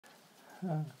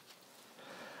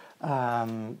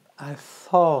I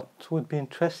thought it would be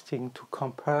interesting to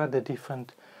compare the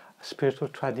different spiritual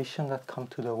traditions that come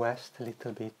to the West a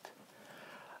little bit.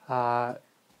 How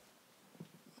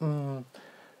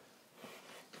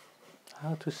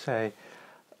to say?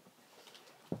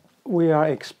 We are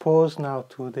exposed now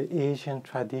to the Asian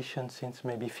tradition since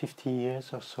maybe 50 years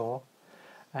or so,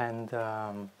 and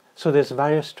so there's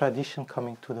various traditions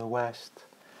coming to the West,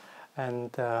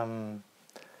 and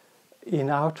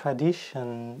in our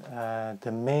tradition,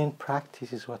 the main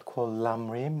practice is what's called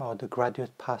lam-rim, or the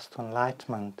graduate path to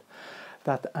enlightenment,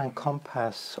 that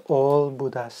encompass all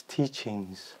Buddha's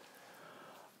teachings.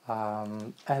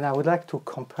 And I would like to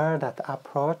compare that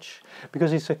approach,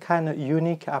 because it's a kind of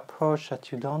unique approach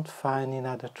that you don't find in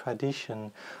other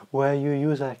traditions, where you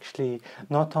use actually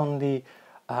not only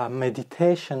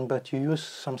meditation, but you use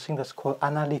something that's called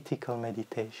analytical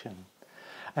meditation.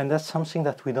 And that's something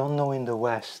that we don't know in the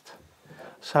West.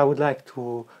 So I would like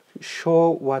to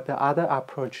show what the other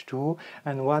approach do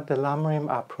and what the lam-rim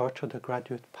approach or the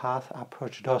graduate path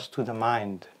approach does to the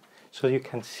mind. So you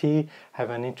can see, have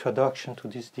an introduction to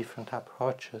these different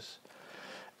approaches.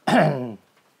 Nice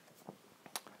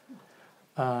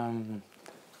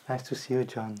to see you,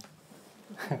 John.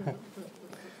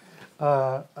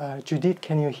 Judith,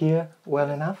 can you hear well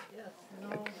enough? Yes.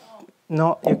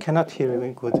 No, you cannot hear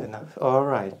me good enough. All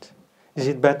right. Is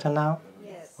it better now?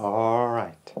 Yes. All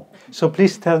right. So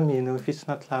please tell me, if it's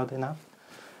not loud enough.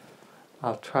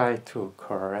 I'll try to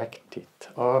correct it.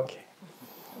 Okay.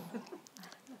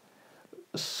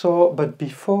 So, but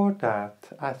before that,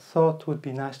 I thought it would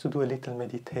be nice to do a little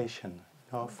meditation.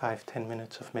 5-10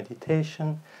 minutes of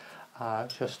meditation,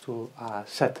 just to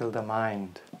settle the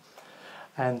mind.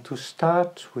 And to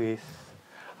start with,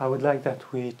 I would like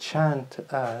that we chant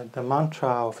the mantra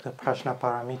of the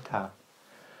Prajnaparamita.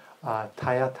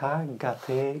 Tayata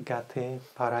gate gate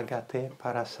paragate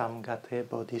parasamgate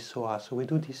bodhisoha. So we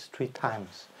do this 3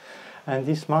 times. And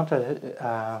this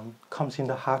mantra comes in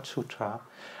the Heart Sutra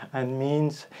and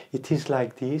means it is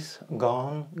like this: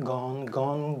 gone, gone,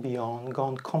 gone beyond,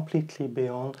 gone completely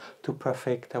beyond to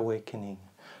perfect awakening.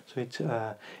 So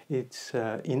it's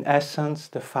in essence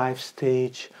the 5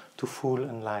 stage to full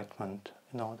enlightenment,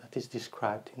 that is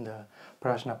described in the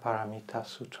Prajnaparamita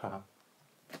Sutra.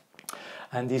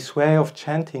 And this way of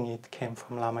chanting it came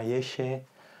from Lama Yeshe.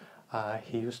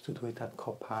 He used to do it at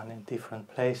Kopan in different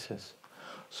places.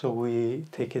 So we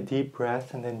take a deep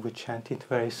breath and then we chant it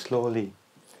very slowly.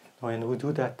 And we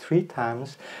do that 3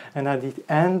 times. And at the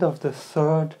end of the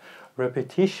 3rd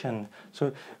repetition,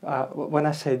 so when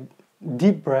I say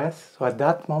deep breath, so at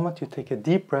that moment you take a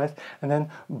deep breath and then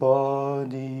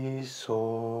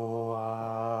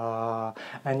bodhisoha,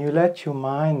 and you let your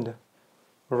mind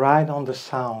ride on the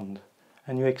sound.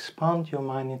 And you expand your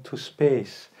mind into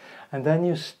space. And then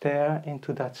you stare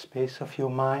into that space of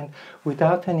your mind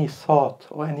without any thought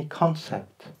or any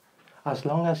concept, as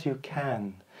long as you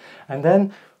can. And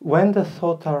then when the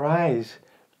thought arises,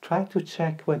 try to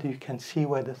check whether you can see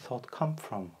where the thought comes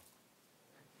from.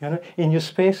 In your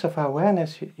space of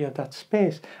awareness, you have that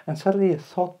space, and suddenly a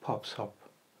thought pops up.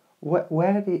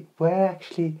 Where did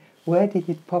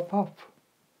it pop up?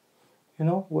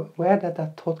 Where did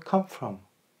that thought come from?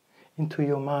 Into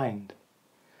your mind.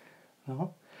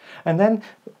 And then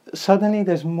suddenly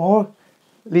there's more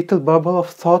little bubble of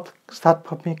thought start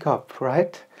popping up,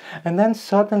 right? And then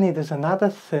suddenly there's another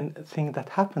thing that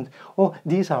happens. Oh,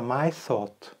 these are my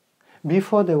thoughts.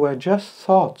 Before they were just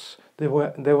thoughts.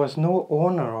 There was no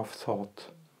owner of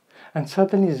thought. And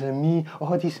suddenly there's a me,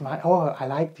 I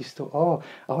like this too. Oh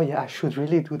yeah, I should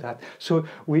really do that. So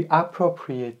we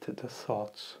appropriate the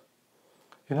thoughts.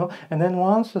 And then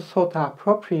once the thoughts are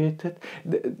appropriated,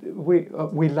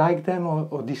 we like them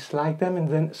or dislike them, and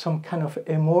then some kind of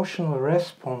emotional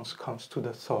response comes to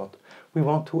the thought. We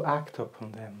want to act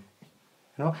upon them,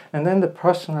 and then the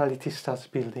personality starts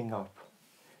building up.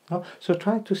 So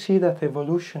try to see that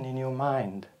evolution in your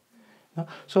mind.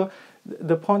 So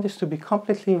the point is to be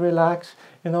completely relaxed.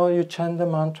 You chant the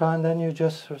mantra and then you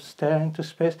just stare into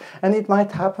space, and it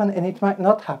might happen and it might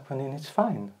not happen, and it's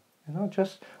fine.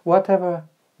 Just whatever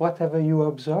you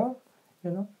observe,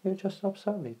 you just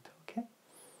observe it, okay?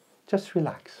 Just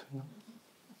relax,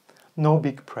 No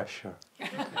big pressure.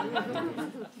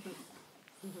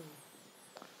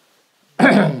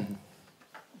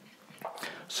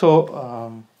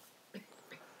 So,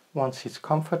 once it's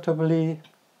comfortably,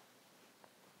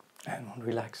 and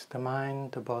relax the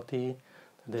mind, the body,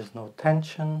 there's no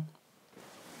tension.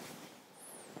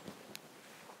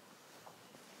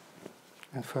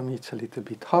 And for me it's a little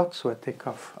bit hot, so I take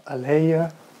off a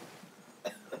layer.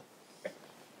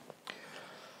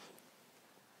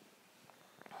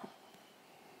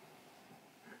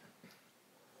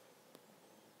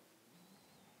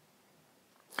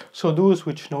 So those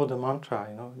which know the mantra,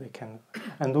 they can,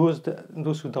 and those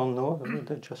who don't know,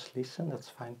 they just listen. That's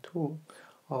fine too.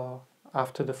 Or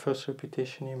after the first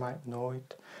repetition, you might know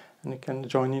it, and you can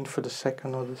join in for the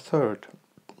second or the third.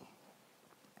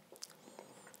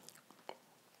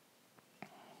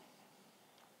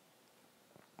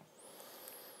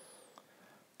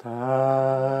 Tayata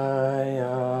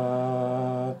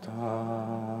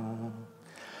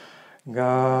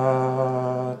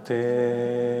gate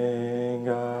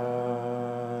gate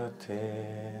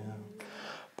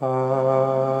paragate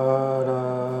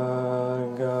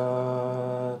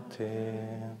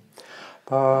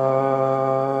parasamgate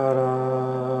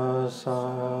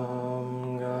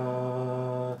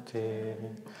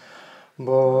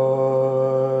bodhiso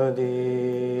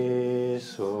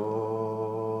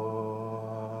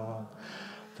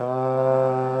tayata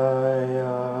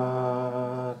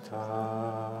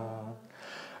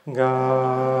gate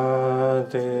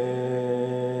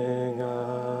gate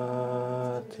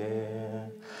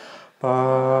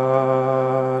paragate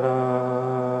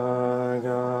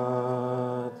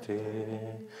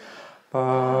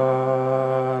parasamgate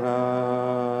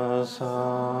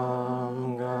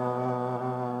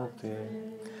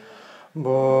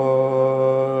bodhiso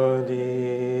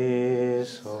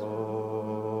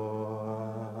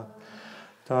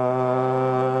tayata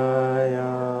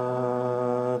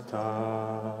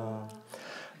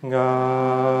gate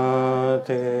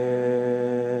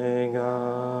gate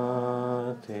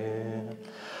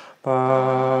paragate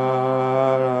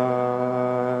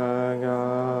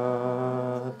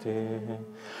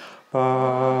parasamgate.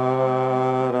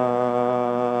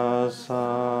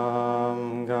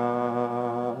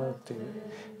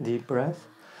 Deep breath.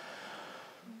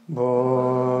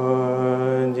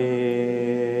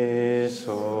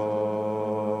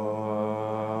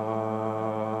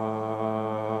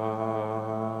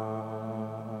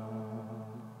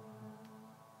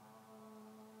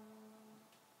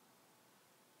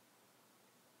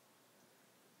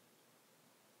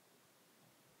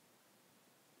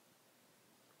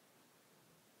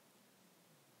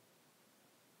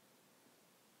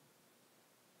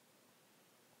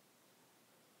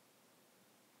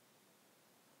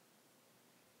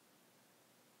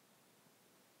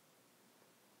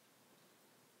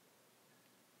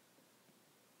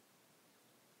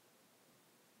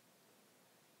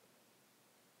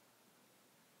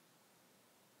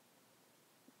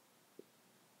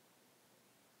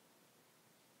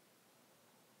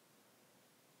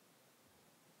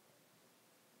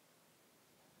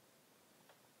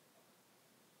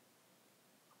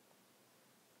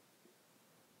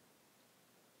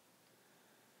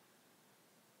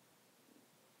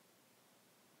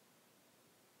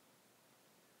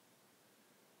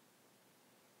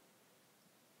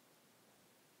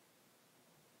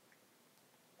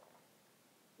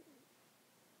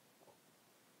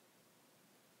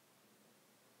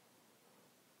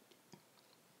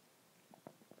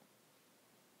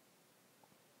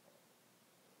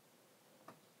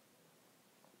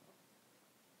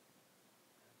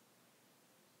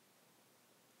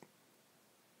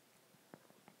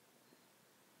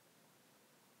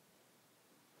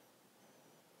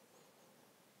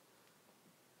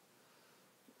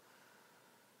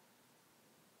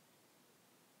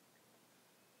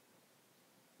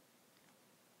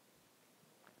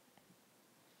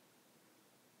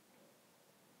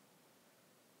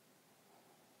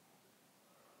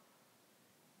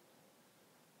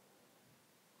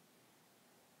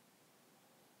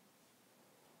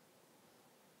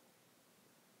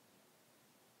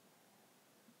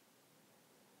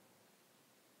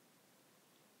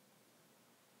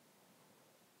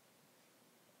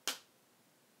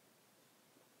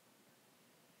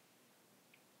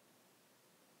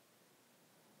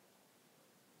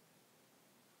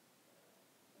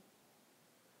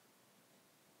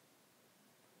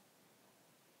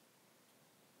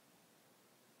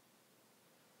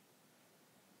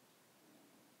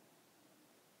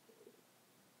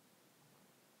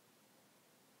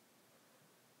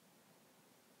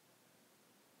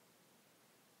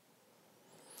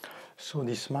 So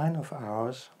this mind of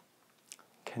ours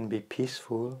can be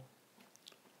peaceful,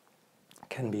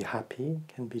 can be happy,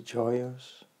 can be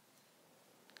joyous,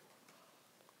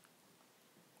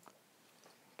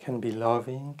 can be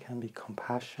loving, can be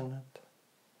compassionate,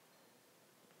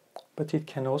 but it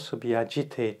can also be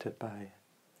agitated by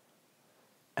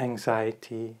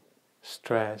anxiety,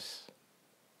 stress,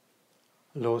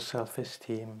 low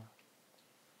self-esteem,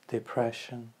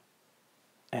 depression,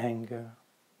 anger,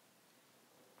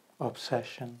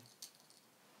 obsession.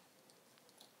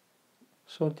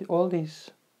 So all these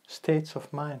states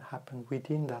of mind happen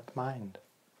within that mind.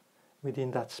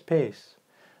 within that space.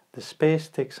 The space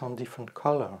takes on different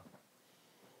color.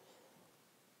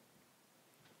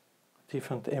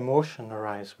 Different emotion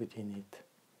arise within it.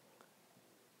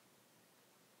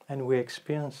 And we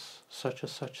experience such a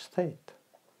such state.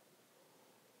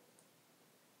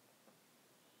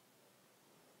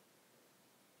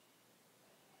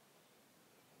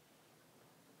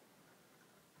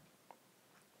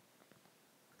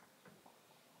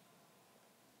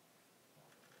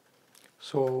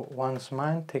 So one's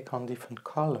mind takes on different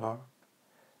color.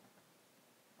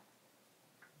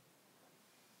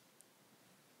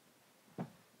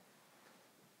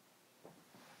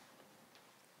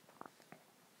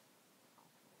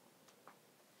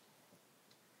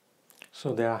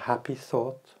 So there are happy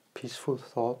thoughts, peaceful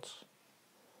thoughts,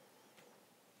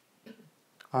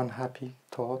 unhappy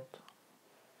thought,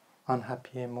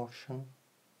 unhappy emotion.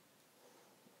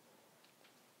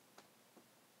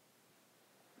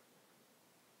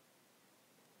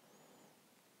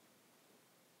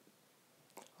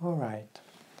 All right.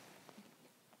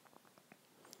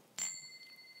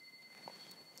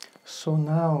 So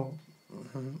now,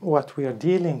 what we are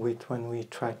dealing with when we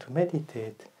try to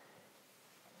meditate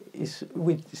is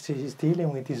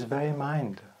dealing with this very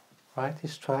mind, right?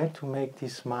 Is try to make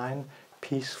this mind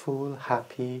peaceful,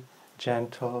 happy,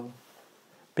 gentle.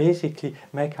 Basically,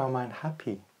 make our mind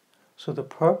happy. So the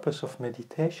purpose of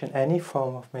meditation, any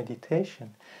form of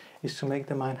meditation, is to make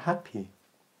the mind happy,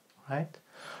 right?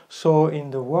 So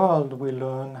in the world, we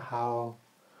learn how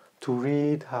to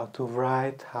read, how to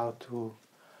write, how to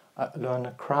learn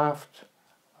a craft.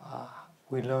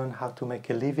 We learn how to make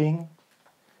a living,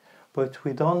 but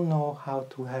we don't know how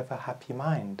to have a happy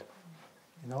mind.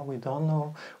 You know, we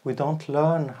don't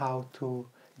learn how to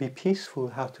be peaceful,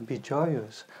 how to be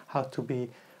joyous, how to be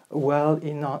well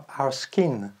in our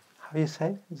skin. How do you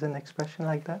say? Is an expression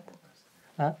like that?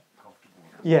 Huh?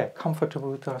 Yeah,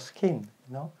 comfortable with our skin.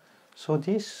 You know, so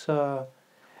this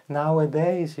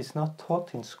nowadays is not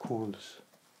taught in schools,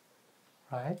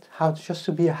 right? How just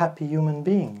to be a happy human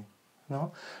being. You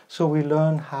know, so we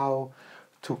learn how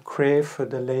to crave for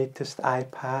the latest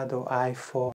iPad or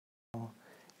iPhone.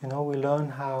 You know, we learn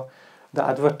how the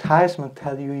advertisement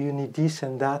tell you you need this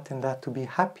and that to be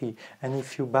happy, and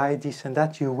if you buy this and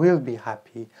that, you will be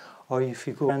happy. Or if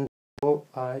you go and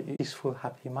a peaceful,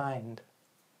 happy mind,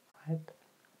 right?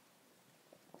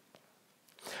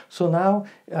 So now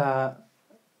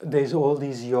there's all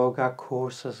these yoga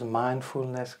courses,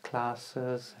 mindfulness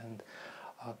classes, and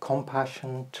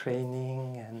compassion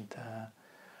training, and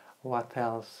what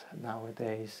else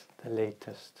nowadays? The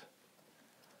latest.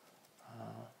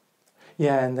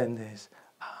 Yeah, and then there's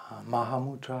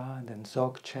Mahamudra, and then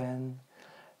Dzogchen,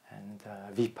 and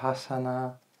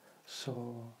Vipassana.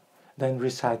 So then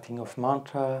reciting of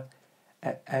mantra,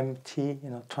 MT, you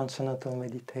know, transcendental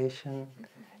meditation.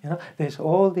 You know, there's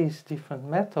all these different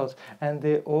methods, and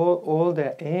they all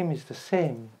their aim is the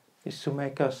same: is to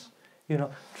make us, you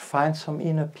know, find some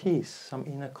inner peace, some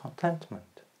inner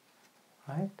contentment,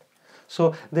 right?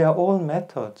 So they are all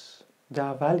methods; they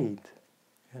are valid,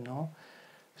 you know.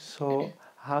 So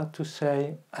how to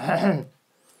say,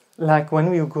 like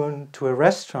when you go into a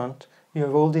restaurant, you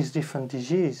have all these different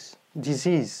dishes.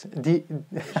 Dishes.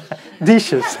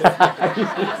 Dishes.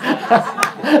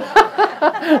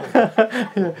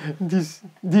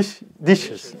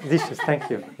 Thank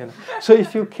you. You know. So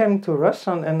if you came to a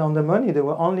restaurant and on the menu there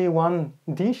were only one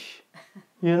dish,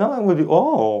 you know, it would be,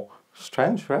 oh,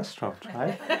 strange restaurant,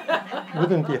 right?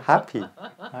 Wouldn't be happy,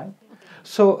 right?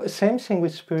 So same thing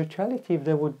with spirituality. If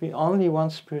there would be only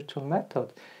one spiritual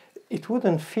method, it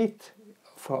wouldn't fit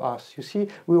for us. You see,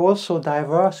 we're also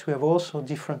diverse. We have also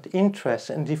different interests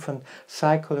and different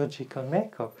psychological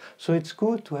makeup. So it's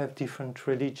good to have different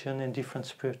religion and different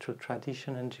spiritual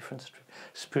tradition and different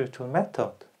spiritual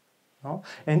method. No?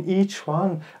 And each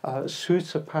one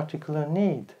suits a particular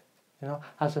need, you know,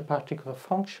 has a particular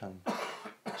function.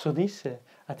 So this,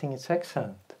 I think it's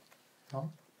excellent.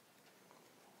 No?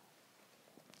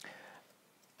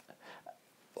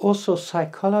 Also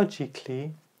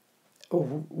psychologically,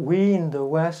 we in the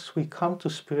West, we come to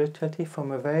spirituality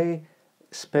from a very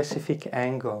specific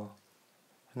angle.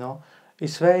 You know,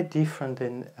 it's very different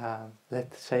than,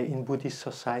 let's say, in Buddhist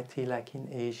society, like in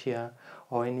Asia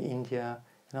or in India.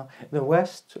 You know, the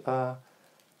West,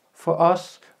 for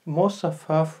us, most of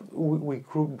us, we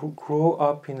grew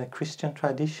up in a Christian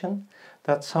tradition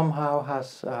that somehow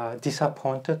has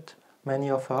disappointed many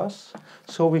of us.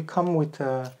 So we come with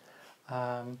a,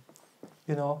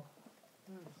 you know,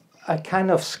 a kind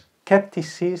of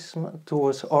skepticism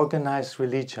towards organized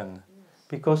religion,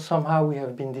 because somehow we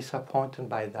have been disappointed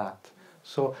by that.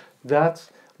 So that's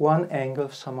one angle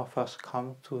some of us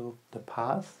come to the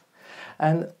path.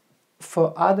 And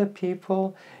for other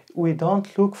people, we don't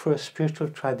look for a spiritual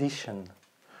tradition.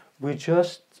 We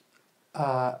just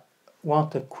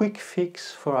want a quick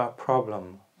fix for our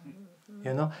problem.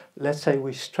 You know, let's say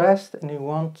we're stressed and we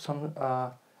want some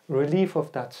relief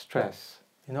of that stress.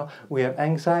 You know, we have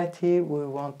anxiety, we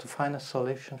want to find a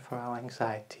solution for our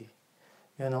anxiety.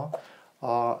 You know,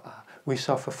 or we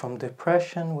suffer from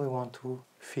depression, we want to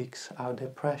fix our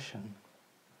depression.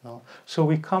 You know? So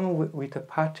we come with a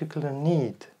particular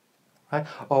need, right?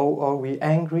 Or we're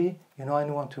angry, you know, and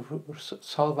we want to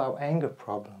solve our anger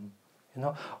problem. You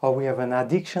know, or we have an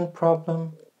addiction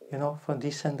problem, you know, for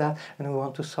this and that, and we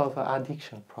want to solve our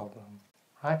addiction problem,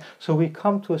 right? So we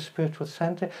come to a spiritual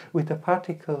center with a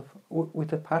particular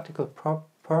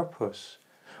purpose.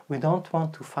 We don't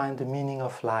want to find the meaning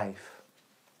of life,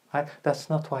 right? That's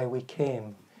not why we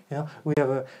came. You know, we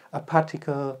have a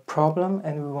particular problem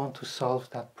and we want to solve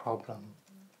that problem,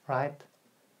 right?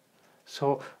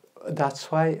 So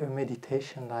that's why a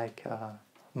meditation like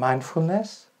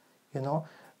mindfulness, you know,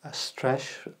 a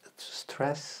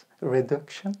stress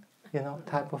reduction, you know,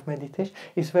 type of meditation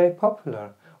is very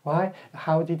popular. Why?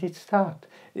 How did it start?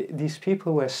 These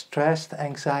people were stressed,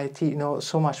 anxiety, you know,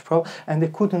 so much problem, and they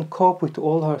couldn't cope with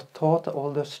all her thought,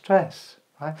 all the stress,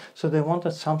 right? So they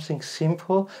wanted something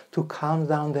simple to calm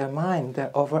down their mind,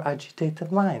 their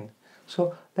over-agitated mind.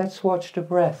 So let's watch the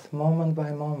breath moment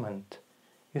by moment.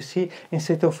 You see,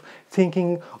 instead of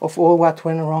thinking of all what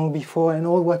went wrong before and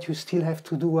all what you still have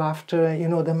to do after, you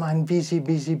know, the mind busy,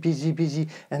 busy, busy, busy,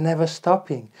 and never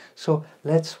stopping. So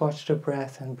let's watch the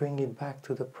breath and bring it back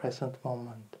to the present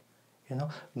moment. You know,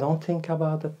 don't think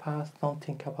about the past, don't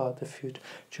think about the future.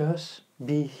 Just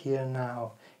be here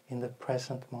now in the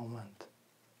present moment.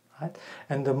 Right?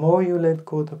 And the more you let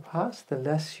go the past, the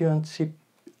less you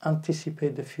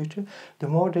anticipate the future, the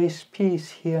more there is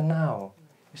peace here now.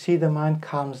 You see, the mind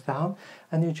calms down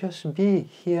and you just be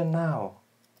here now.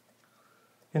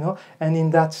 You know, and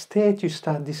in that state you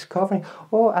start discovering,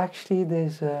 oh, actually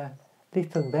there's a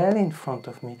little bell in front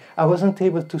of me. I wasn't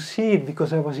able to see it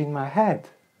because I was in my head.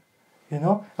 You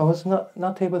know, I was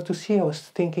not able to see. I was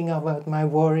thinking about my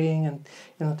worrying and,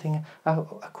 you know, thinking,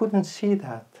 I couldn't see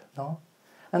that, no?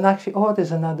 And actually, oh,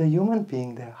 there's another human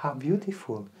being there. How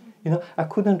beautiful. You know, I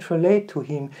couldn't relate to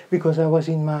him because I was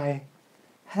in my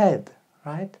head.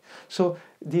 Right? So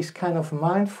this kind of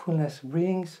mindfulness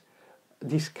brings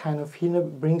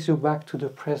you back to the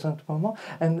present moment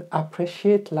and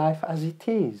appreciate life as it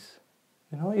is.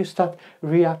 You know, you start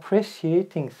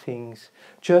reappreciating things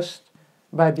just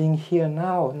by being here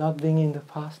now, not being in the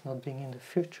past, not being in the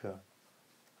future.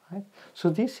 Right?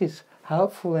 So this is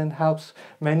helpful and helps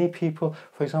many people.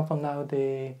 For example, now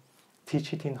they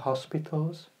teach it in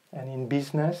hospitals and in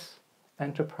business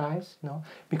enterprise, you know,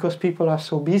 because people are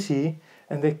so busy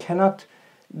and they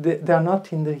are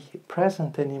not in the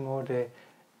present anymore.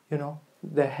 You know,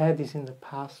 their head is in the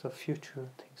past or future,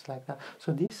 things like that.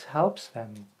 So this helps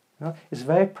them. You know, it's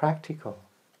very practical.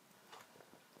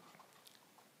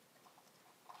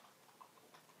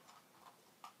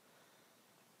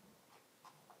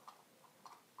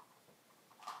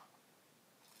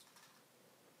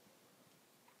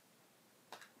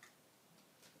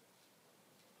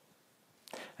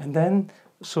 And then,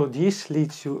 so this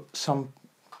leads you, some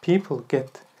people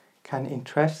get kind of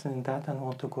interested in that and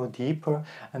want to go deeper,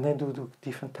 and then do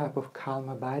different type of calm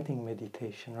abiding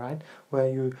meditation, right? Where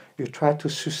you try to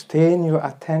sustain your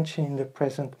attention in the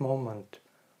present moment,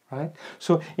 right?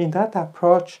 So in that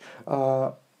approach,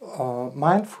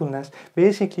 mindfulness,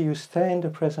 basically you stay in the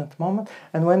present moment,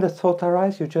 and when the thought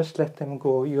arises, you just let them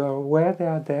go. You are aware they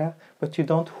are there, but you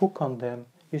don't hook on them.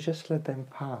 You just let them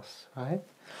pass, right?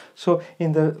 So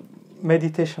in the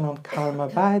meditation on calm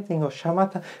abiding or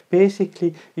shamatha,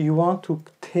 basically you want to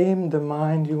tame the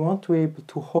mind, you want to be able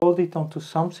to hold it onto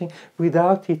something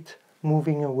without it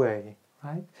moving away,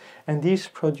 right? And this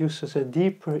produces a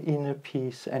deeper inner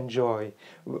peace and joy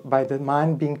by the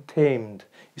mind being tamed.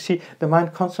 You see, the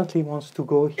mind constantly wants to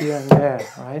go here and there,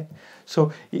 right?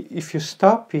 So if you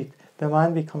stop it, the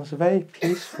mind becomes very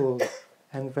peaceful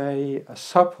and very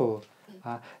supple.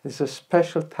 There's a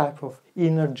special type of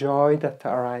inner joy that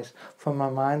arises from a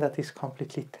mind that is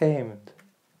completely tamed,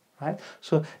 right?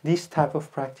 So this type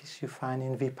of practice you find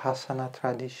in Vipassana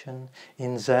tradition,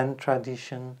 in Zen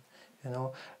tradition, you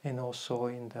know, and also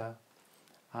in the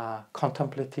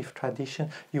contemplative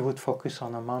tradition. You would focus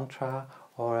on a mantra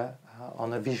or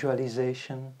on a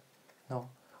visualization, you know,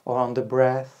 or on the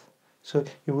breath. So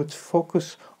you would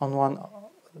focus on one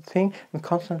thing and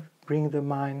constantly bring the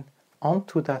mind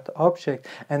onto that object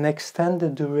and extend the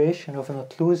duration of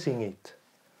not losing it,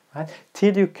 right?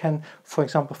 Till you can, for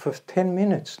example, for 10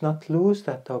 minutes not lose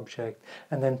that object,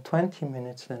 and then 20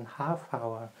 minutes, then half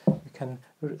hour, you can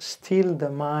still the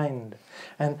mind.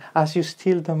 And as you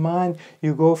still the mind,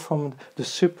 you go from the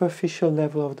superficial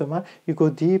level of the mind, you go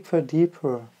deeper,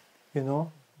 deeper, you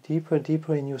know, deeper,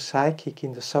 deeper in your psychic,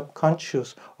 in the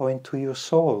subconscious, or into your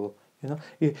soul. You know,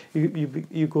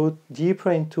 you go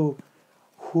deeper into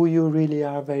who you really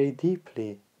are very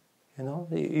deeply. You know,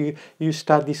 you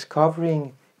start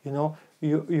discovering, you know,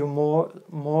 you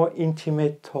more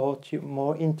intimate thought, you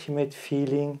more intimate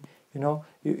feeling, you know,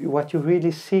 what you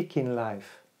really seek in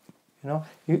life. You know,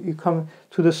 you come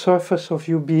to the surface of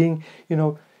you being, you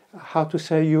know, how to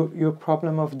say your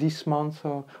problem of this month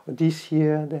or this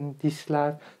year, then this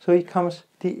life. So it comes,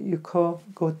 you go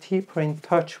deeper in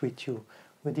touch with you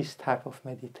with this type of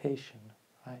meditation,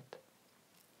 right?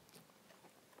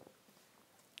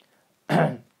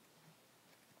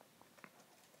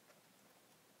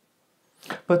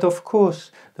 But of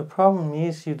course, the problem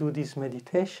is you do this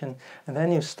meditation and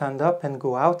then you stand up and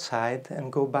go outside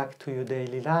and go back to your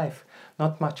daily life.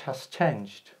 Not much has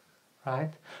changed,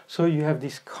 right? So you have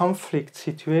this conflict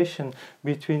situation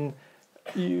between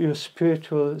your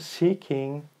spiritual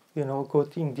seeking, you know,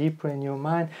 going deeper in your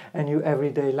mind, and your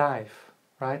everyday life,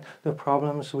 right? The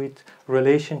problems with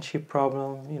relationship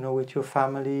problem, you know, with your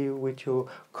family, with your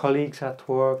colleagues at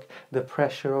work, the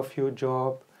pressure of your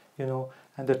job, you know,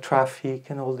 and the traffic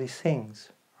and all these things,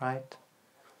 right?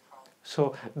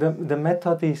 So the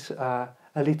method is a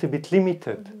little bit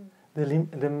limited.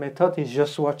 The method is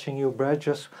just watching your breath,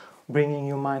 just bringing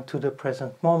your mind to the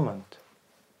present moment,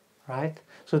 right?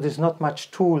 So there's not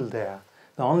much tool there.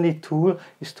 The only tool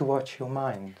is to watch your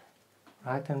mind,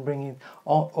 right? And bring it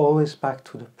always back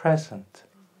to the present,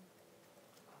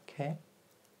 okay?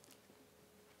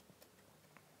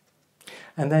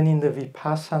 And then in the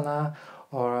Vipassana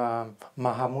or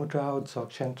Mahamudra or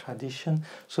Dzogchen tradition,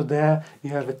 so there you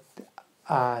have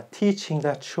a teaching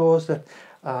that shows that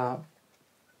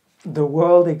the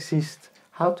world exists,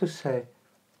 how to say,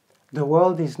 the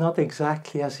world is not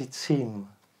exactly as it seems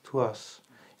to us.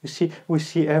 You see, we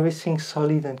see everything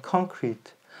solid and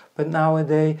concrete, but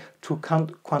nowadays through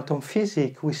quantum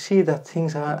physics we see that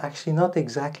things are actually not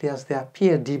exactly as they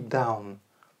appear deep down,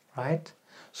 right?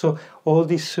 So all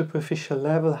this superficial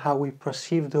level, how we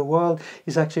perceive the world,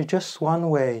 is actually just one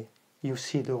way you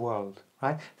see the world,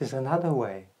 right? There's another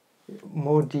way,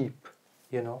 more deep,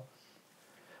 you know.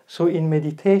 So in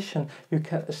meditation, you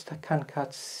can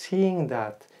start seeing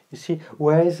that. You see,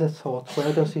 where is the thought?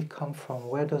 Where does it come from?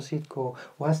 Where does it go?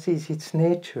 What is its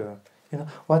nature? You know,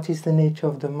 what is the nature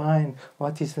of the mind?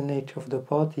 What is the nature of the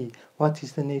body? What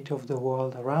is the nature of the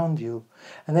world around you?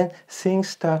 And then things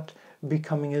start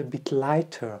becoming a bit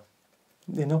lighter.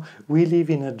 You know, we live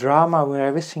in a drama where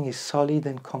everything is solid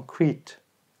and concrete.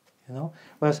 You know,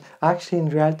 whereas actually in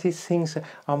reality things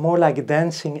are more like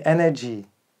dancing energy.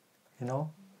 You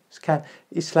know,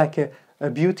 it's like a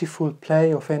beautiful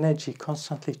play of energy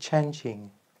constantly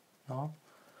changing. You know?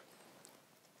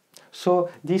 So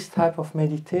this type of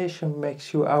meditation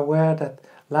makes you aware that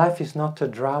life is not a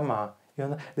drama. You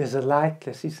know, there's a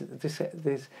lightness.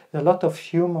 There's a lot of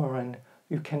humor, and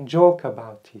you can joke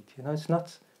about it. You know, it's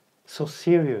not so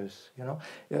serious. You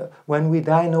know, when we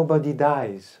die, nobody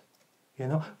dies. You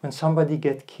know, when somebody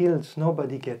gets killed,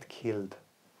 nobody gets killed.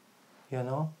 You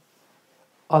know,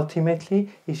 ultimately,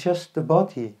 it's just the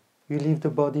body. You leave the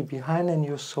body behind, and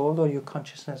your soul or your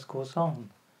consciousness goes on.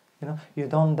 You know, you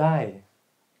don't die.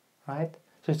 Right?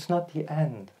 So it's not the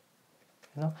end.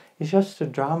 You know, it's just the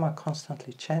drama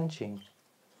constantly changing.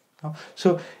 You know?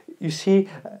 So you see,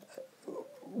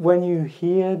 when you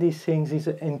hear these things, it's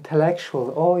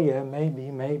intellectual. Oh yeah,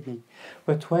 maybe.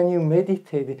 But when you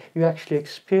meditate, you actually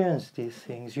experience these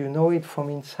things. You know it from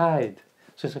inside.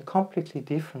 So it's a completely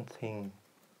different thing.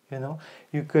 You know,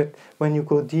 when you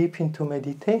go deep into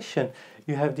meditation,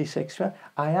 you have this experience.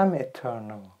 I am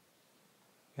eternal.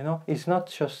 You know, it's not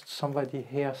just somebody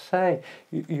here say.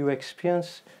 You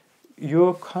experience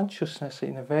your consciousness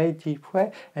in a very deep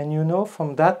way, and you know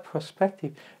from that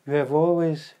perspective you have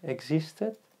always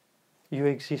existed, you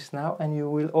exist now, and you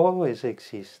will always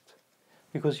exist,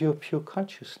 because you're pure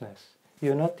consciousness.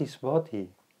 You're not this body.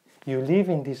 You live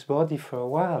in this body for a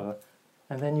while,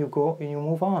 and then you go and you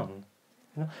move on.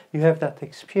 You know, you have that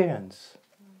experience.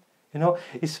 You know,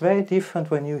 it's very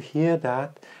different when you hear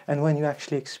that and when you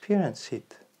actually experience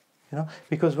it. You know,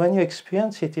 because when you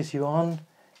experience it, it's your own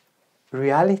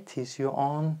reality, it's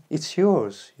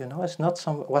yours. You know, it's not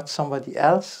what somebody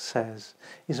else says,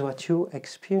 it's what you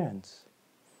experience.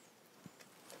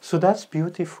 So that's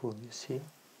beautiful, you see.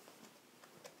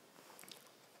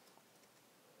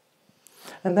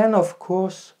 And then, of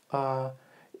course,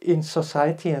 in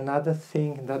society, another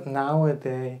thing that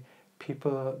nowadays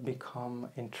people become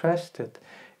interested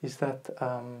is that,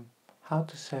 how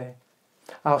to say,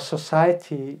 our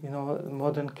society,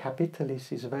 modern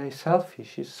capitalist is very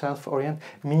selfish, is self-oriented.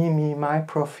 Me, my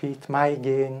profit, my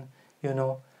gain,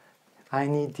 I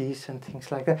need this and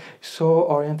things like that. So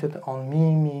oriented on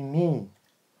me,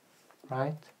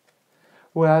 right?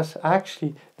 Whereas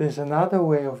actually there's another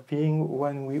way of being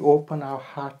when we open our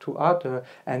heart to other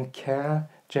and care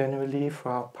generally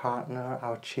for our partner,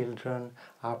 our children,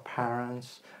 our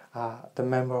parents, the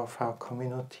member of our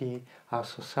community, our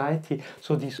society.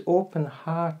 So this open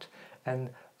heart and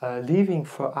living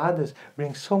for others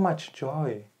brings so much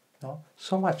joy,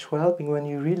 so much well-being when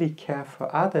you really care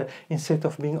for others instead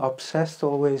of being obsessed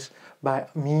always by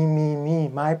me,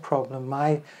 my problem,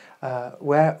 my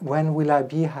when will I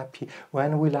be happy,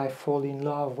 when will I fall in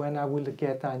love, when I will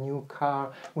get a new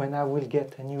car, when I will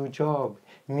get a new job,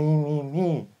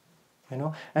 me.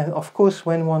 And of course,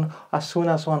 as soon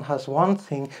as one has one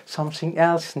thing, something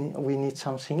else, we need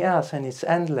something else, and it's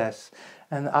endless.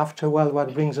 And after a while,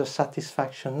 what brings us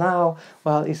satisfaction now,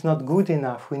 well, it's not good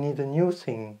enough. We need a new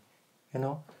thing,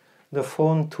 The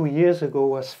phone 2 years ago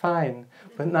was fine,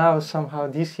 but now somehow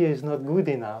this year is not good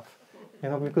enough,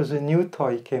 because a new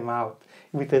toy came out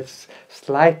with a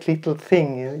slight little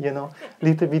thing,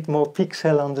 little bit more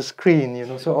pixel on the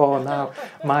screen, so now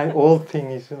my old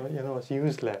thing is, is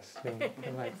useless,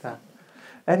 like that.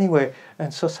 Anyway,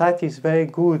 and society is very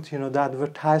good, the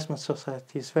advertisement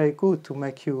society is very good to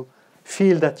make you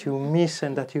feel that you miss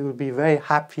and that you will be very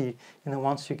happy,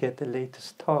 once you get the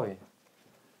latest toy.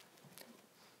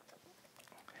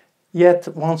 Yet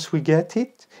once we get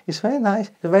it, it's very nice,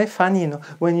 it's very funny,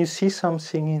 when you see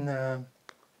something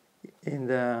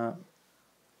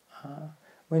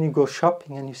when you go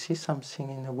shopping and you see something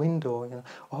in the window,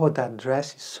 oh, that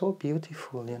dress is so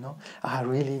beautiful, I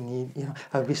really need,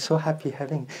 I'll be so happy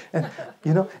having, and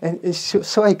and it's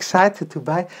so excited to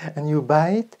buy, and you buy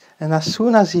it, and as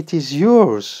soon as it is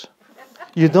yours,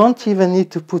 you don't even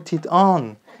need to put it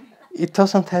on. It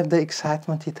doesn't have the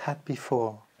excitement it had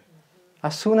before.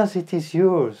 As soon as it is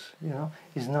yours,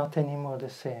 it's not anymore the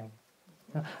same.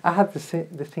 I had the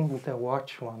thing with a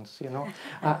watch once.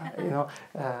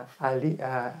 I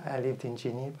lived in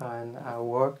Geneva and I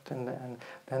worked, and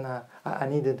then I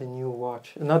needed a new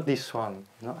watch. Not this one.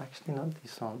 Actually not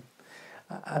this one.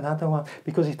 Another one,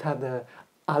 because it had the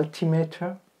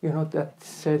altimeter. That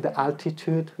said the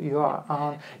altitude you are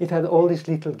on. It had all these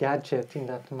little gadgets in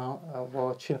that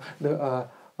watch. The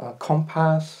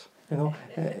compass.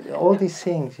 All these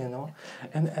things, and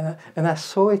I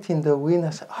saw it in the wind. I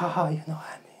said,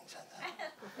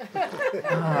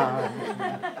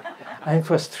 and it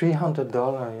was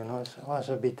 $300. It was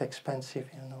a bit expensive,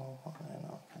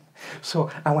 So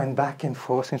I went back and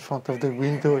forth in front of the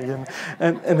window,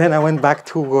 and then I went back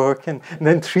to work, and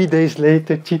then 3 days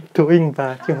later, tiptoeing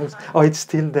back, oh, it's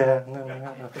still there.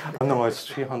 No, it's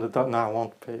 $300. No, I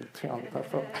won't pay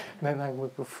 $300. Then I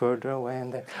would go further away,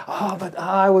 and then, but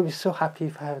I would be so happy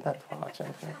if I have that watch.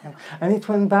 And it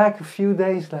went back a few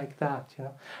days like that,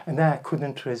 And then I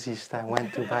couldn't resist. I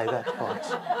went to buy that watch,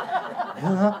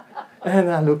 And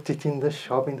I looked it in the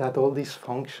shop, and it had all this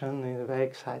function, very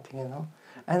exciting,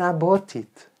 And I bought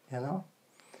it,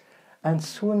 And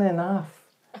soon enough,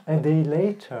 a day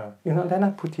later, then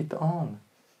I put it on.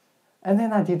 And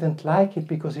then I didn't like it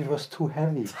because it was too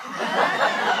heavy.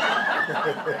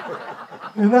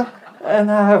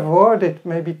 And I have worn it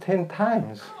maybe 10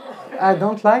 times. I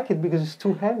don't like it because it's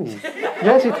too heavy.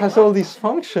 Yes, it has all this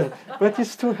function, but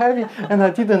it's too heavy. And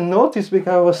I didn't notice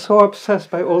because I was so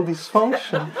obsessed by all this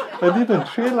function. I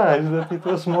didn't realize that it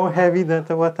was more heavy than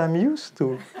what I'm used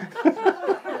to.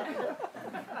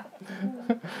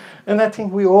 And I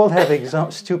think we all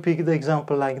have stupid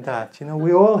example like that.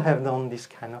 We all have done these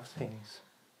kind of things,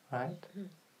 right?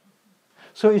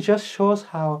 So it just shows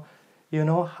how,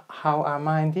 how our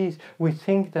mind is. We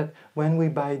think that when we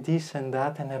buy this and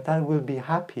that we'll be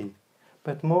happy.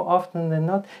 But more often than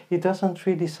not, it doesn't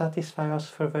really satisfy us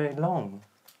for very long.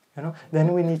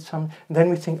 Then we need then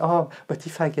we think, but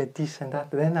if I get this and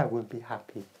that, then I will be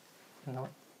happy.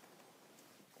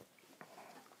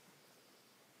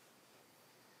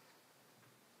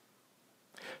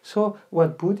 So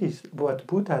what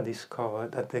Buddha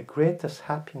discovered, that the greatest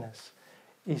happiness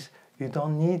is you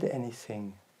don't need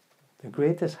anything. The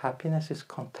greatest happiness is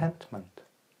contentment.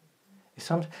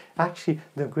 Actually,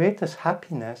 the greatest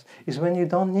happiness is when you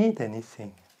don't need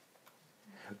anything.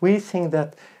 We think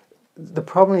that the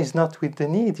problem is not with the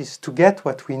need, it's to get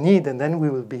what we need and then we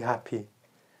will be happy.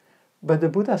 But the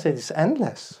Buddha said it's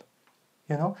endless,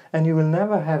 and you will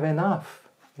never have enough,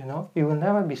 You know, you will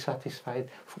never be satisfied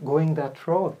going that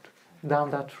road, down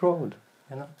that road.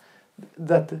 You know,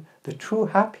 that the true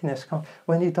happiness comes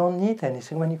when you don't need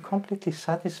anything, when you're completely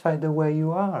satisfied the way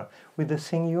you are with the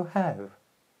thing you have.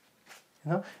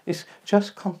 You know, it's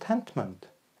just contentment.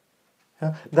 You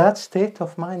know, that state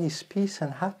of mind is peace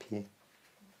and happy.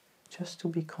 Just to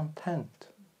be content.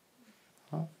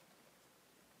 Huh?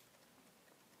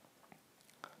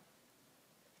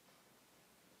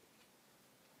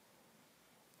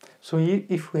 So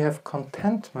if we have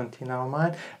contentment in our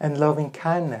mind and loving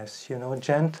kindness, you know,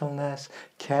 gentleness,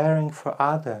 caring for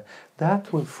others,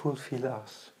 that will fulfill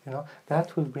us. You know,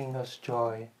 that will bring us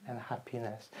joy and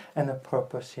happiness and a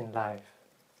purpose in life.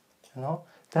 You know,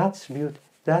 that's beauty.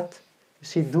 That, you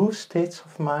see, those states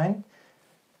of mind,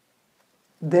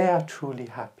 they are truly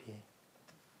happy.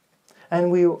 And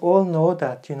we all know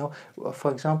that, you know,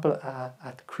 for example,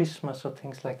 at Christmas or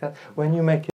things like that, when you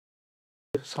make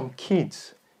some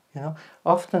kids, you know,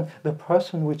 often the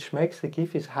person which makes the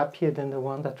gift is happier than the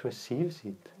one that receives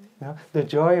it. You know, the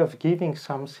joy of giving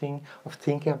something, of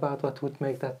thinking about what would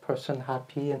make that person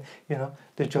happy, and you know,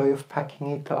 the joy of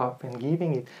packing it up and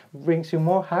giving it brings you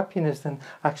more happiness than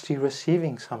actually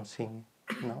receiving something.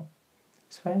 You know,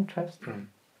 it's very interesting.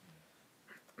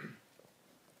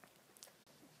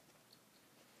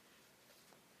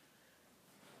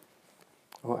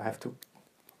 Oh, I have to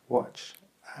watch.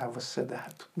 I was said I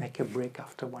had to make a break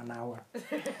after 1 hour.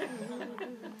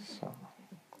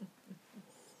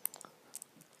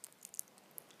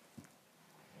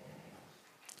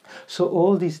 So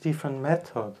all these different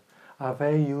methods are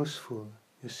very useful,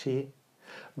 you see,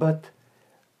 but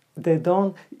they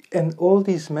don't, and all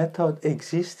these methods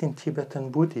exist in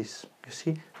Tibetan Buddhism. You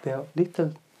see, they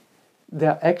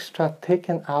are extra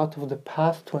taken out of the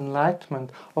path to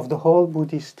enlightenment of the whole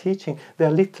Buddhist teaching. They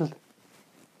are little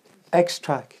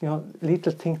extract, you know,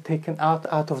 little thing taken out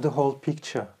of the whole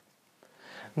picture.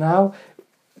 Now,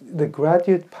 the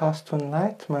graduate path to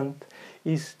enlightenment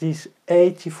is this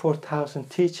 84,000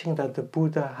 teaching that the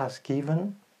Buddha has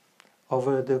given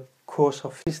over the course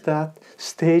of his that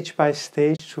stage by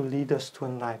stage to lead us to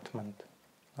enlightenment.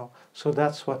 So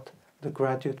that's what the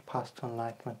graduate path to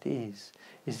enlightenment is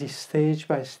this stage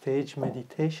by stage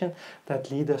meditation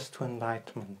that leads us to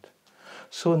enlightenment.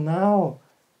 So now,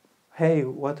 hey,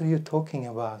 what are you talking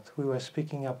about? We were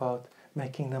speaking about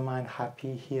making the mind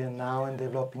happy here now and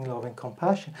developing love and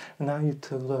compassion. And now you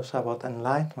tell us about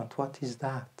enlightenment. What is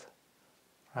that?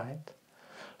 Right?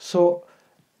 So,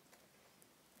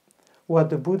 what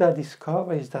the Buddha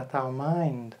discovered is that our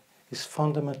mind is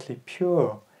fundamentally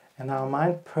pure and our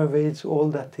mind pervades all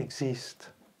that exists.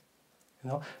 You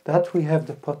know, that we have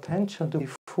the potential to be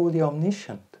fully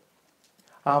omniscient.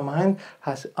 Our mind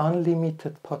has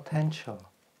unlimited potential.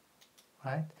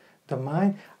 Right? The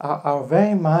mind, our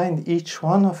very mind, each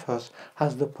one of us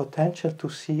has the potential to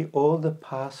see all the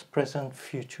past, present,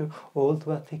 future, all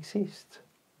that exists,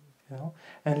 you know,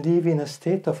 and live in a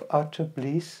state of utter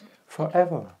bliss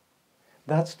forever.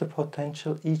 That's the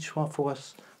potential each one of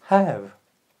us have,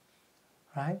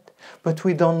 right? But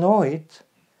we don't know it,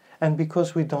 and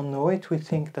because we don't know it, we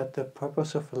think that the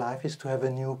purpose of life is to have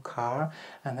a new car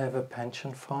and have a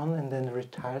pension fund and then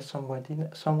retire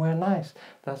somewhere nice.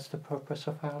 That's the purpose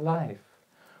of our life.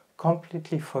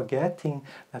 Completely forgetting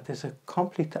that there's a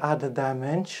complete other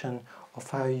dimension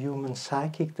of our human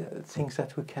psychic, things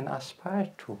that we can aspire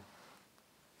to. You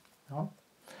know?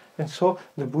 And so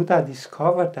the Buddha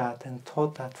discovered that and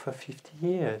taught that for 50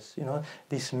 years. You know,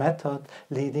 this method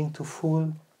leading to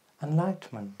full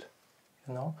enlightenment.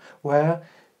 You know, where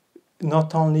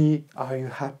not only are you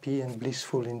happy and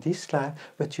blissful in this life,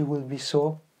 but you will be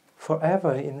so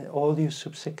forever in all your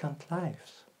subsequent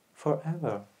lives,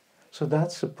 forever. So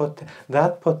that's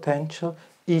that potential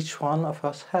each one of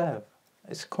us have.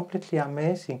 It's completely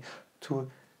amazing to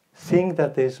think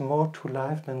that there's more to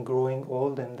life than growing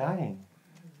old and dying.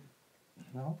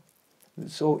 You know?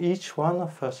 So each one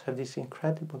of us have this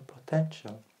incredible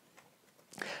potential.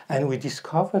 And we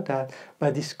discover that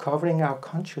by discovering our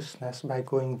consciousness, by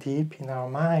going deep in our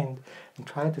mind and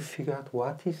try to figure out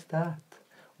what is that?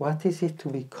 What is it to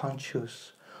be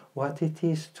conscious? What it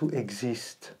is to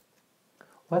exist?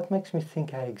 What makes me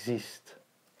think I exist?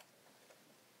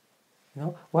 You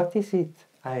know, what is it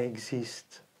I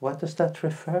exist? What does that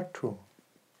refer to?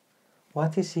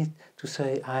 What is it to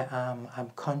say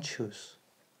I'm conscious,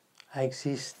 I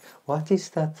exist? What is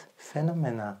that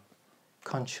phenomena?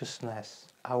 Consciousness,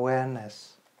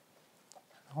 awareness.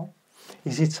 You know?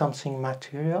 Is it something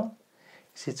material?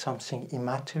 Is it something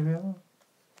immaterial?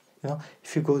 You know,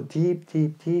 if you go deep,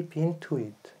 deep, deep into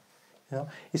it, you know,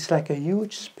 it's like a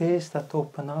huge space that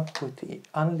opens up with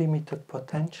unlimited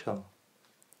potential.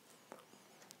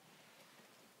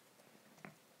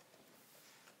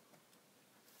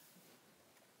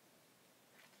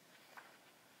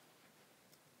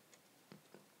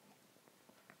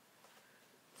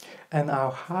 And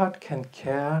our heart can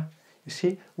care. You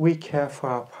see, we care for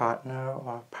our partner,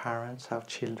 our parents, our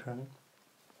children.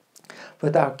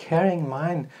 But our caring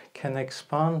mind can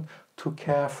expand to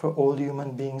care for all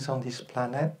human beings on this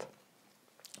planet,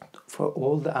 for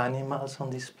all the animals on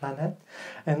this planet,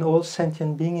 and all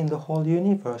sentient beings in the whole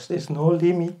universe. There's no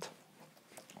limit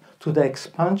to the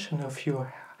expansion of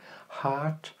your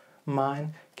heart,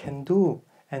 mind can do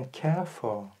and care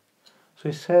for. So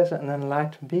it says an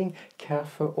enlightened being cares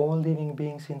for all living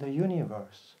beings in the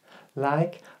universe,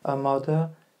 like a mother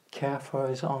cares for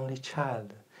his only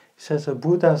child. It says a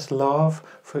Buddha's love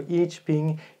for each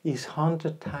being is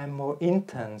 100 times more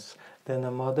intense than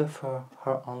a mother for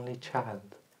her only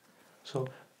child. So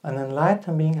an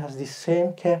enlightened being has the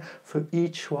same care for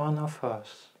each one of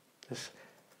us,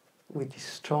 with this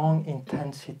strong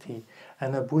intensity.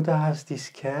 And a Buddha has this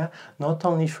care not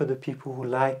only for the people who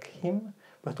like him,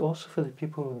 but also for the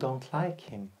people who don't like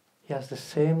him. He has the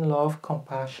same love,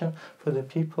 compassion for the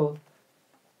people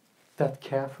that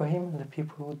care for him and the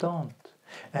people who don't.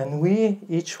 And we,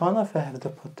 each one of us, have the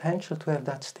potential to have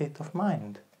that state of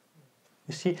mind.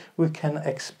 You see, we can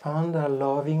expand our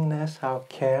lovingness, our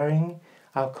caring,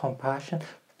 our compassion,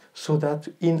 so that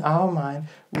in our mind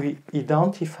we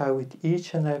identify with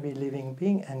each and every living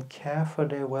being and care for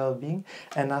their well-being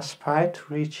and aspire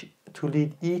to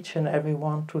lead each and every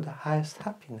one to the highest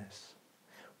happiness.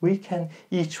 We can,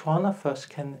 each one of us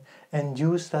can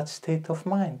induce that state of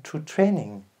mind through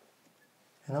training.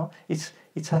 You know, it's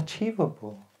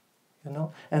achievable. You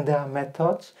know, and there are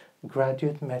methods,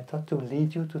 graduate methods, to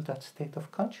lead you to that state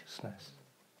of consciousness.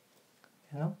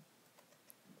 You know.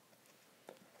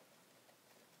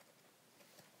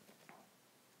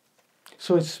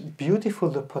 So it's beautiful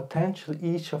the potential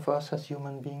each of us as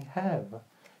human beings have,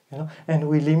 you know, and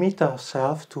we limit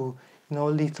ourselves to, you know,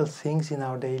 little things in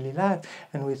our daily life,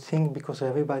 and we think because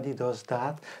everybody does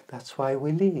that, that's why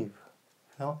we live, you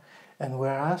know, and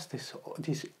whereas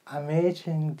this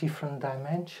amazing different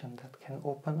dimension that can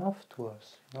open up to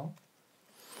us, you know.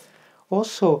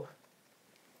 Also,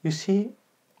 you see,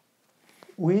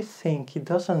 we think it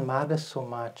doesn't matter so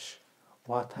much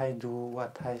what I do,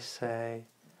 what I say,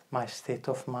 my state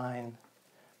of mind,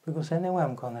 because anyway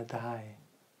I'm gonna die,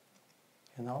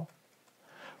 you know.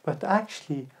 But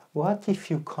actually, what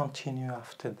if you continue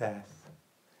after death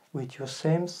with your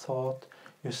same thought,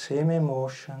 your same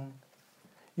emotion,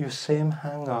 your same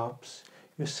hang-ups,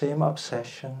 your same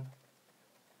obsession,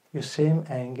 your same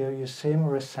anger, your same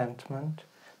resentment,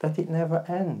 that it never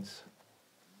ends,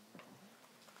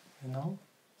 you know.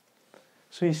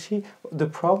 So you see, the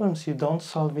problems you don't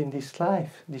solve in this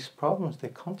life, these problems, they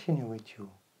continue with you.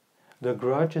 The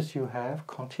grudges you have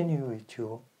continue with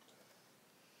you.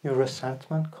 Your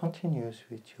resentment continues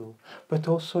with you. But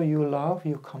also your love,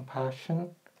 your compassion,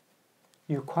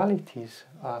 your qualities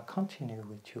continue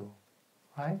with you,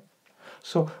 right?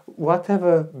 So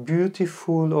whatever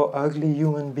beautiful or ugly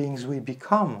human beings we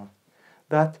become,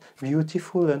 that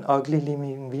beautiful and ugly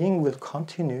living being will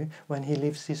continue when he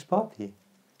leaves this body.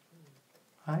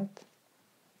 Right?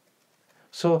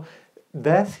 So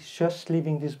death is just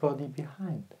leaving this body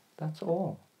behind. That's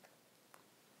all.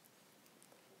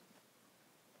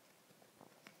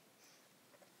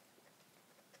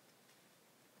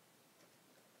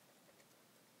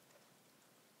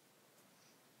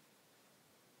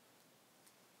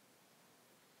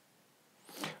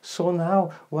 So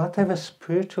now, whatever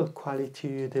spiritual quality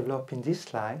you develop in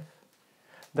this life,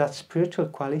 that spiritual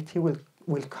quality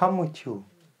will come with you.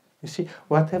 You see,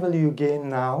 whatever you gain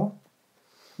now,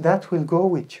 that will go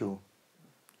with you,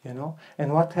 you know.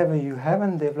 And whatever you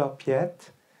haven't developed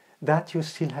yet, that you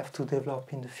still have to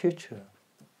develop in the future,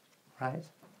 right?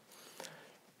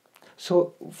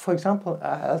 So, for example,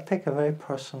 I'll take a very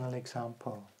personal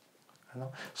example. You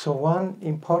know? So one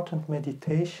important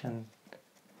meditation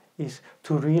is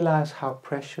to realize how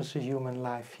precious a human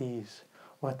life is,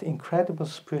 what incredible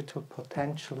spiritual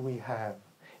potential we have.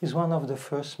 Is one of the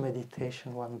first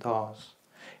meditation one does.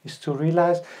 Is to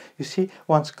realize, you see,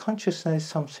 one's consciousness is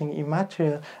something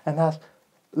immaterial and has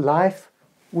life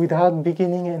without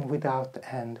beginning and without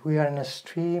end. We are in a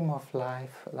stream of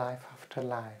life, life after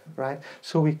life, right?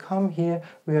 So we come here,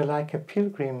 we are like a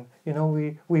pilgrim, you know,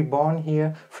 we're born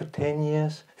here for 10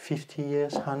 years, 50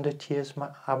 years, 100 years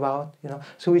about, you know.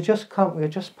 So we just come, we're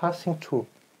just passing through,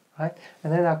 right?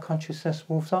 And then our consciousness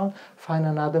moves on, finds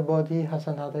another body, has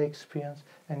another experience,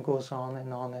 and goes on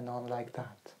and on and on like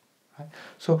that. Right?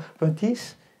 So, but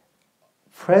this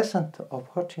present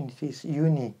opportunity is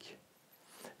unique,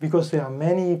 because there are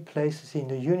many places in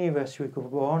the universe we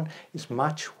could go on is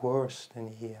much worse than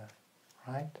here,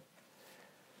 right?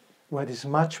 Where there's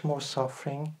much more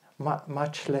suffering,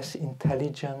 much less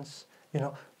intelligence,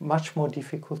 much more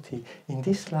difficulty. In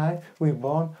this life, we're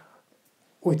born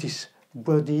with this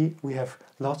body, we have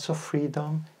lots of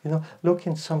freedom. Look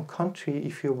in some country,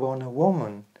 if you're born a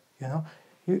woman,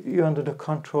 you're under the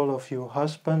control of your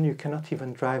husband, you cannot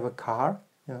even drive a car.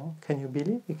 Can you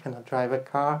believe? You cannot drive a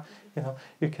car,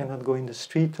 you cannot go in the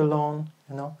street alone,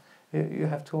 you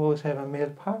have to always have a male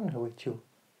partner with you,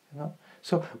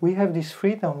 So we have this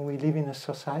freedom, we live in a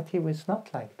society where it's not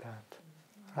like that,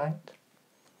 right?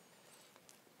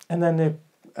 And then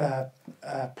the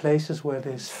places where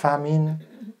there's famine,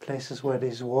 places where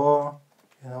there's war,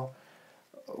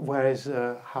 where is,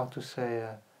 how to say,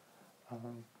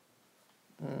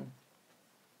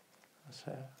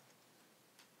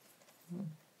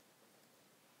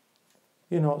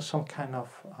 some kind of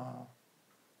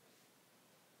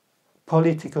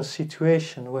political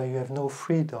situation where you have no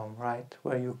freedom, right?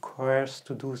 Where you're coerced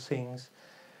to do things.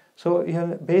 So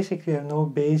you basically have no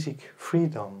basic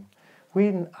freedom.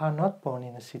 We are not born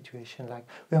in a situation like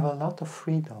we have a lot of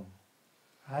freedom,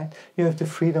 right? You have the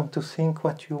freedom to think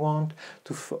what you want,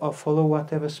 to follow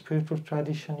whatever spiritual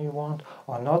tradition you want,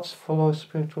 or not follow a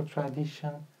spiritual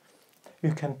tradition.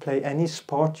 You can play any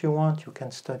sport you want, you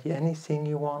can study anything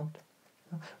you want.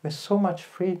 There's so much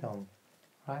freedom,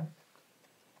 right?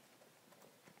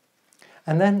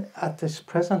 And then at this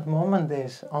present moment,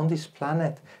 there's on this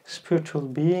planet spiritual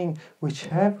beings which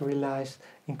have realized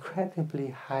incredibly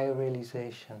high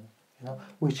realization,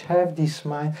 which have this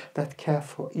mind that care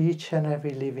for each and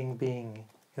every living being,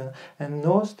 and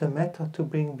knows the method to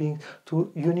bring beings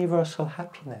to universal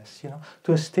happiness,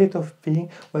 to a state of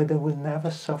being where they will never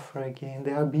suffer again.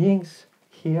 There are beings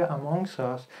here amongst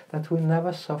us that will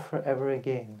never suffer ever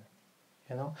again.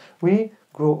 We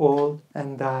grow old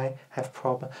and die, have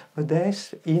problems, but there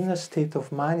is inner state of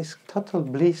mind is total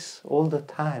bliss all the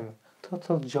time,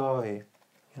 total joy.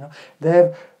 They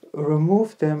have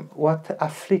removed them what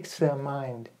afflicts their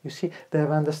mind. You see, they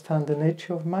have understand the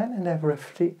nature of mind and have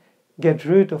get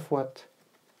rid of what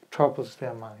troubles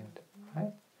their mind,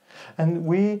 right? And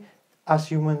we, as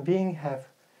human beings, have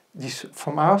this.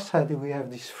 From our side, we have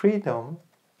this freedom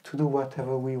to do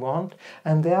whatever we want,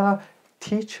 and there are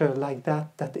teachers like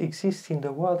that exist in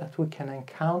the world that we can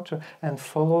encounter and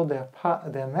follow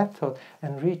their method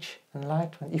and reach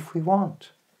enlightenment if we want.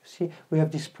 You see, we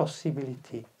have this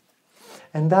possibility.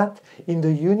 And that in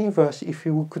the universe, if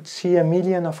you could see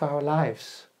 1,000,000 of our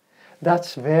lives,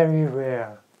 that's very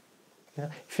rare.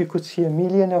 If you could see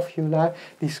 1,000,000 of your life,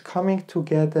 this coming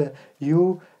together,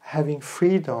 you having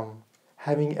freedom,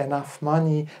 having enough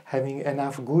money, having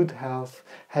enough good health,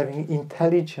 having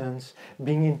intelligence,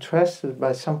 being interested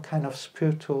by some kind of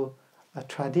spiritual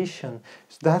tradition.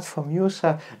 That from your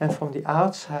side and from the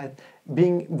outside,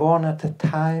 being born at a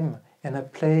time and a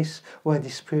place where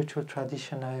the spiritual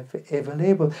tradition are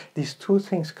available, these two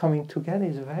things coming together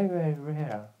is very, very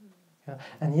rare.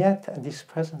 And yet, at this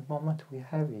present moment, we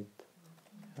have it.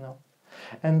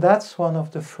 And that's one of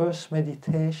the first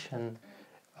meditation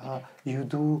you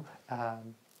do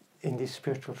in this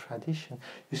spiritual tradition.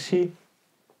 You see,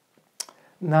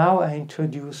 now I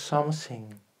introduce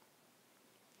something.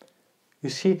 You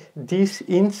see, this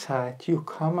insight you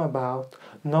come about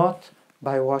not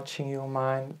by watching your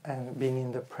mind and being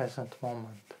in the present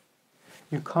moment.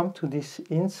 You come to this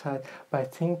insight by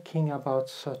thinking about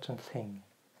certain things.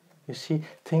 You see,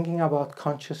 thinking about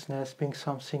consciousness being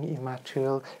something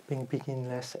immaterial, being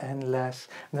beginningless, endless.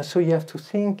 And so you have to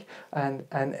think and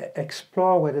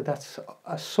explore whether that's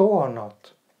so or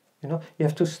not. You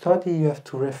have to study, you have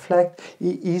to reflect.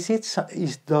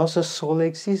 Does a soul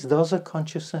exist? Does a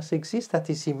consciousness exist that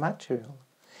is immaterial?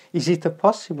 Is it a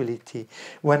possibility?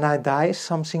 When I die,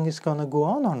 something is going to go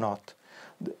on or not?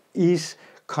 Is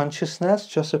consciousness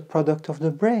just a product of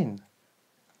the brain?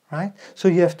 Right? So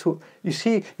you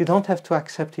don't have to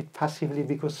accept it passively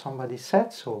because somebody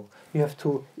said so. You have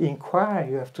to inquire,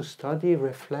 you have to study,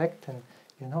 reflect, and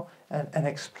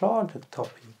explore the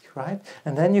topic, right?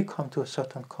 And then you come to a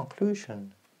certain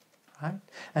conclusion, right?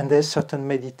 And there's certain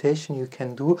meditation you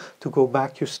can do to go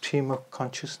back your stream of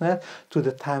consciousness to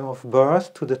the time of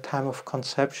birth, to the time of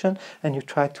conception, and you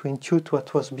try to intuit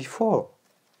what was before,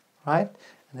 right?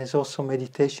 And there's also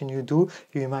meditation you do.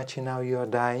 You imagine now you are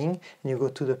dying, and you go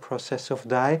to the process of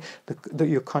die.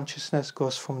 Your consciousness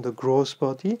goes from the gross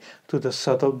body to the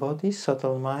subtle body,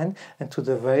 subtle mind, and to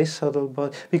the very subtle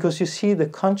body. Because you see, the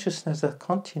consciousness that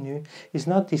continues is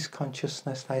not this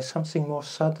consciousness, like something more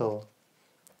subtle.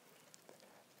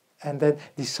 And then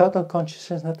the subtle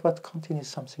consciousness, not what continues,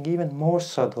 something even more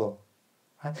subtle.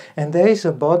 Right? And there is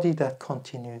a body that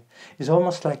continues. It's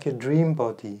almost like a dream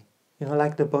body. You know,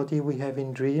 like the body we have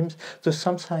in dreams. There's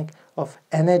some kind of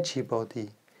energy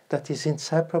body that is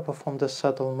inseparable from the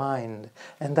subtle mind.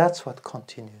 And that's what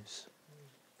continues.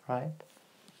 Right?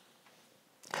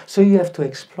 So you have to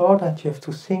explore that, you have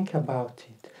to think about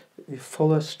it. You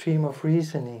follow a stream of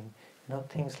reasoning, you know,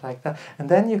 things like that. And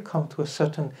then you come to a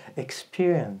certain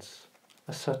experience,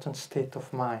 a certain state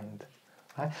of mind.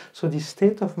 Right? So this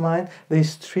state of mind,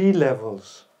 there's 3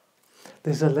 levels.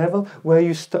 There's a level where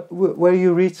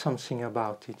you read something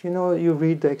about it. You know, you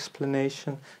read the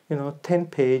explanation, you know, 10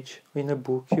 page in a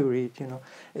book you read, you know.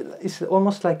 It's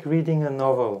almost like reading a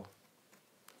novel.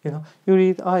 You know, you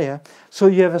read, oh yeah. So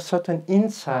you have a certain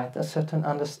insight, a certain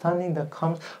understanding that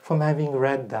comes from having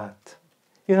read that.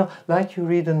 You know, like you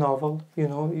read a novel, you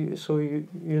know,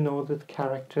 you know the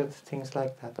characters, things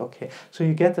like that. Okay, so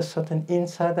you get a certain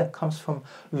insight that comes from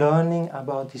learning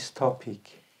about this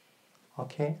topic.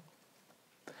 Okay?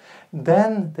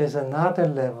 Then there's another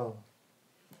level,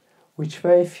 which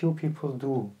very few people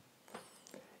do,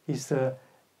 is the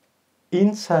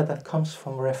insight that comes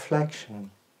from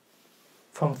reflection,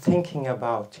 from thinking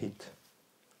about it.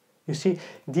 You see,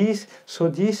 this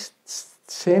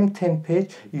same 10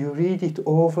 page, you read it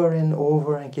over and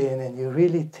over again, and you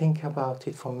really think about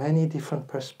it from many different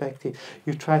perspectives.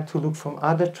 You try to look from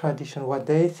other traditions, what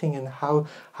they think and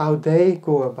how they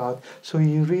go about, so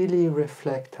you really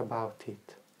reflect about it.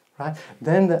 Right?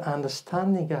 Then the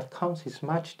understanding that comes is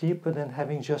much deeper than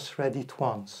having just read it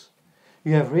once.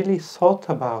 You have really thought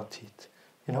about it,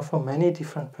 you know, from many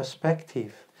different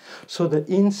perspectives. So the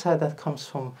insight that comes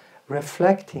from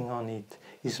reflecting on it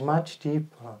is much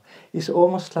deeper. It's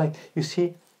almost like, you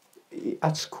see,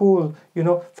 at school, you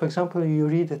know, for example, you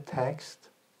read a text,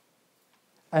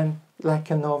 and like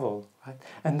a novel, right?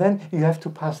 And then you have to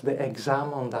pass the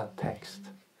exam on that text.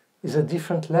 It's a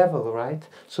different level, right?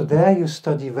 So there you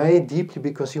study very deeply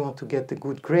because you want to get a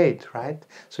good grade, right?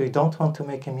 So you don't want to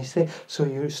make a mistake, so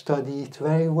you study it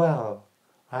very well,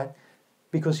 right?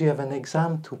 Because you have an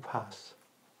exam to pass,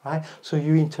 right? So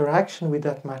your interaction with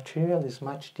that material is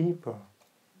much deeper,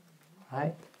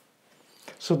 right?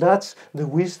 So that's the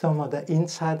wisdom or the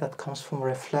insight that comes from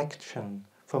reflection,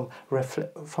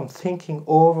 from thinking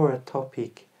over a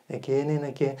topic again and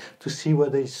again to see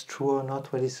whether it's true or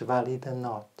not, whether it's valid or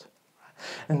not.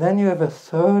 And then you have a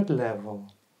third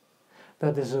level,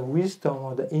 that is a wisdom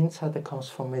or the insight that comes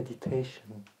from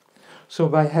meditation. So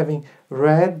by having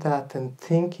read that and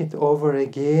think it over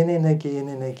again and again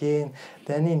and again,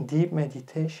 then in deep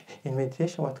meditation,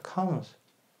 what comes?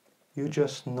 You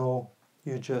just know,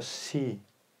 you just see.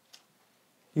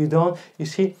 You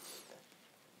see,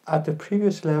 at the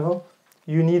previous level,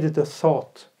 you needed a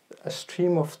thought, a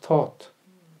stream of thought,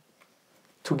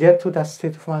 to get to that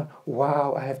state of mind.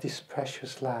 Wow, I have this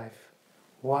precious life.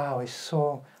 Wow,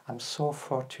 I'm so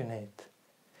fortunate.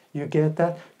 You get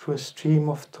that through a stream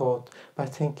of thought by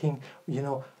thinking, you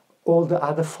know, all the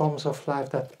other forms of life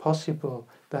that possible,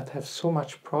 that have so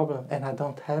much problem, and I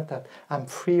don't have that. I'm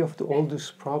free of all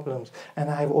these problems, and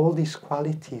I have all these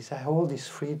qualities, I have all this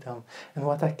freedom, and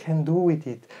what I can do with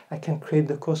it, I can create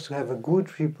the cause to have a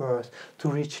good rebirth, to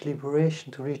reach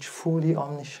liberation, to reach fully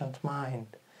omniscient mind.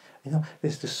 You know,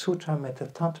 there's the Sutra, Metta,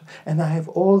 Tantra, and I have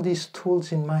all these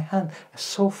tools in my hand. I'm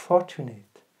so fortunate.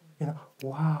 You know,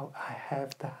 wow, I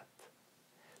have that.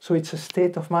 So it's a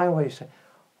state of mind where you say,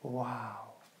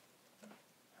 wow. You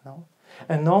know?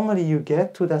 And normally you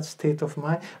get to that state of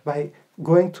mind by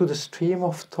going to the stream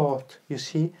of thought. You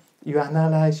see, you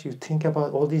analyze, you think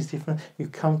about all these different, you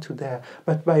come to there.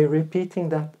 But by repeating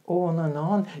that on and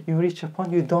on, you reach a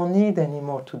point you don't need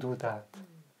anymore to do that.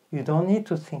 You don't need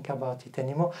to think about it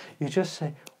anymore. You just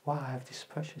say, wow, I have this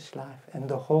precious life. And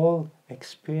the whole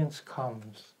experience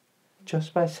comes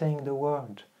just by saying the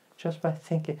word, just by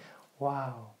thinking,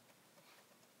 wow.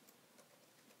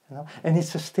 You know? And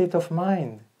it's a state of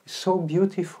mind. It's so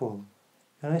beautiful.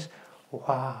 You know, it's,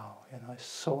 wow, you know, it's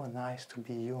so nice to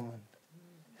be human.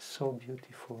 It's so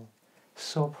beautiful,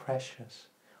 so precious.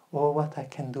 Oh, what I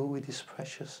can do with this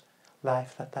precious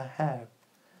life that I have.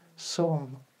 So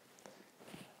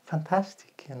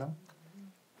fantastic, you know.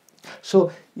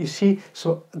 So you see,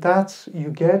 so that's you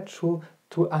get through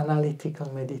to analytical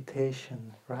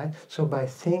meditation, right? So by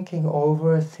thinking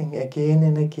over a thing again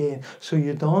and again, so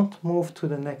you don't move to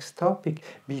the next topic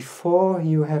before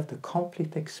you have the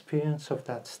complete experience of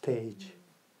that stage.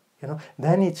 You know,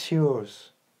 then it's yours.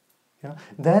 You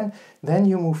know, then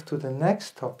you move to the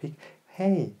next topic.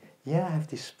 Hey, yeah, I have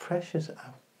this precious,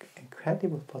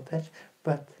 incredible potential,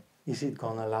 but is it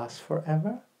gonna last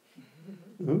forever?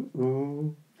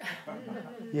 Ooh.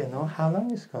 You know, how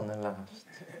long is it gonna last?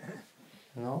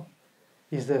 You know?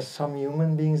 Is there some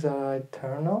human beings that are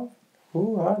eternal?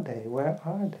 Who are they? Where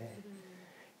are they?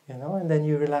 You know, and then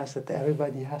you realize that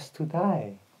everybody has to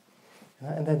die. You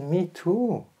know? And then me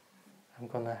too, I'm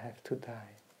gonna have to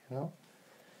die. You know.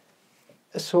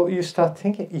 So you start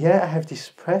thinking, yeah, I have this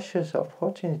precious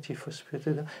opportunity for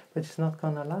spiritual, but it's not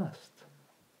gonna last,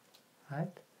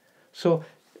 right? So,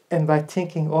 and by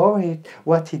thinking over it,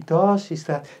 what it does is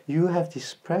that you have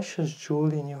this precious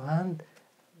jewel in your hand,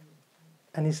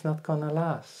 and it's not gonna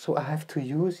last. So I have to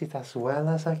use it as well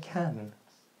as I can,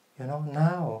 you know,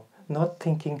 now. Not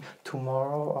thinking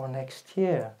tomorrow or next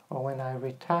year or when I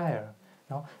retire.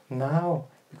 No, now,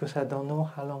 because I don't know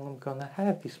how long I'm gonna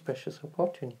have this precious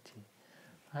opportunity.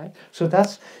 Right? So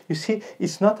that's, you see,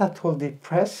 it's not at all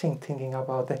depressing thinking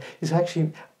about that. It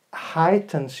actually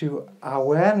heightens your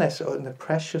awareness of the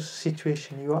precious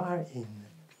situation you are in.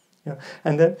 You know?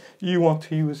 And then you want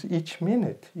to use each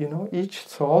minute, you know, each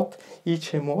thought,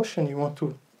 each emotion, you want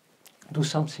to do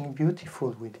something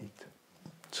beautiful with it.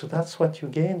 So that's what you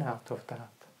gain out of that.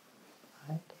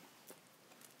 Right?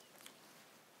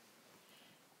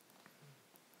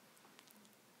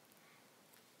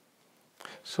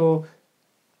 So,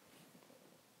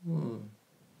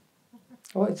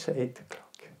 oh, it's 8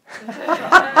 o'clock.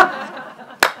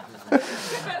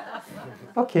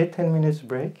 Okay, 10 minutes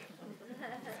break.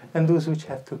 And those which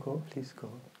have to go, please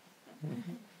go.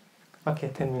 Okay,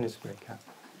 10 minutes break. Huh?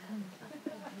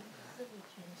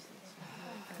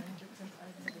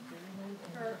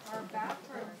 Our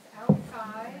bathrooms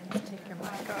outside, and then you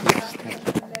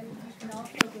can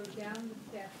also go down the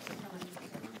steps.